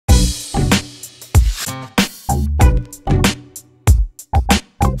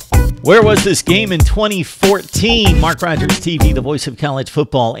Where was this game in 2014? Mark Rogers TV, the voice of college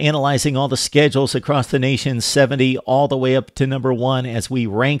football, analyzing all the schedules across the nation, 70 all the way up to number 1 as we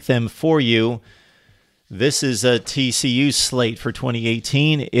rank them for you. This is a TCU slate for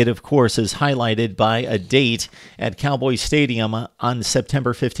 2018. It, of course, is highlighted by a date at Cowboy Stadium on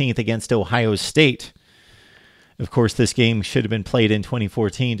September 15th against Ohio State. Of course, this game should have been played in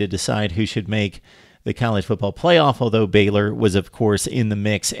 2014 to decide who should make the college football playoff, although Baylor was, of course, in the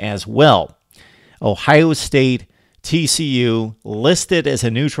mix as well. Ohio State, TCU, listed as a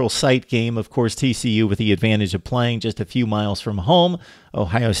neutral site game. Of course, TCU with the advantage of playing just a few miles from home.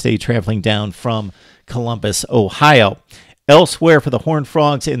 Ohio State traveling down from Columbus, Ohio. Elsewhere for the Horned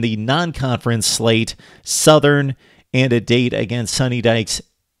Frogs in the non-conference slate, Southern and a date against Sonny Dykes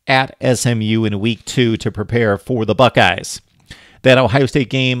at SMU in Week 2 to prepare for the Buckeyes. That Ohio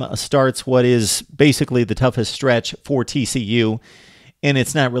State game starts what is basically the toughest stretch for TCU, and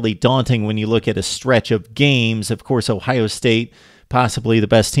it's not really daunting when you look at a stretch of games. Of course, Ohio State, possibly the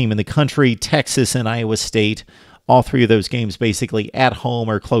best team in the country, Texas and Iowa State, all three of those games basically at home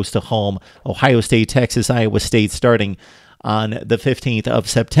or close to home. Ohio State, Texas, Iowa State starting on the 15th of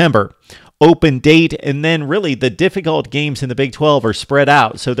September. Open date, and then really the difficult games in the Big 12 are spread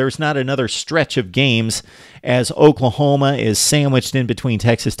out, so there's not another stretch of games as Oklahoma is sandwiched in between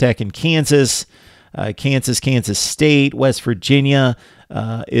Texas Tech and Kansas. Kansas State, West Virginia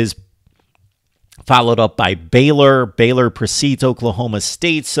is followed up by Baylor. Baylor precedes Oklahoma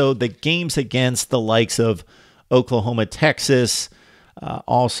State, so the games against the likes of Oklahoma, Texas,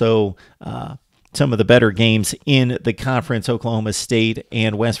 also some of the better games in the conference, Oklahoma State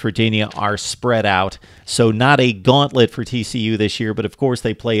and West Virginia, are spread out. So not a gauntlet for TCU this year, but of course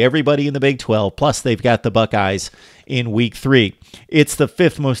they play everybody in the Big 12, plus they've got the Buckeyes in Week 3. It's the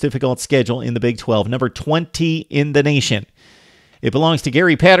 5th most difficult schedule in the Big 12, number 20 in the nation. It belongs to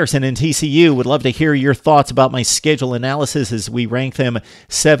Gary Patterson and TCU. Would love to hear your thoughts about my schedule analysis as we rank them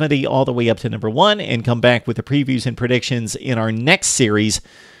 70 all the way up to number 1 and come back with the previews and predictions in our next series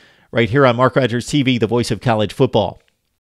right here on Mark Rogers TV, the voice of college football.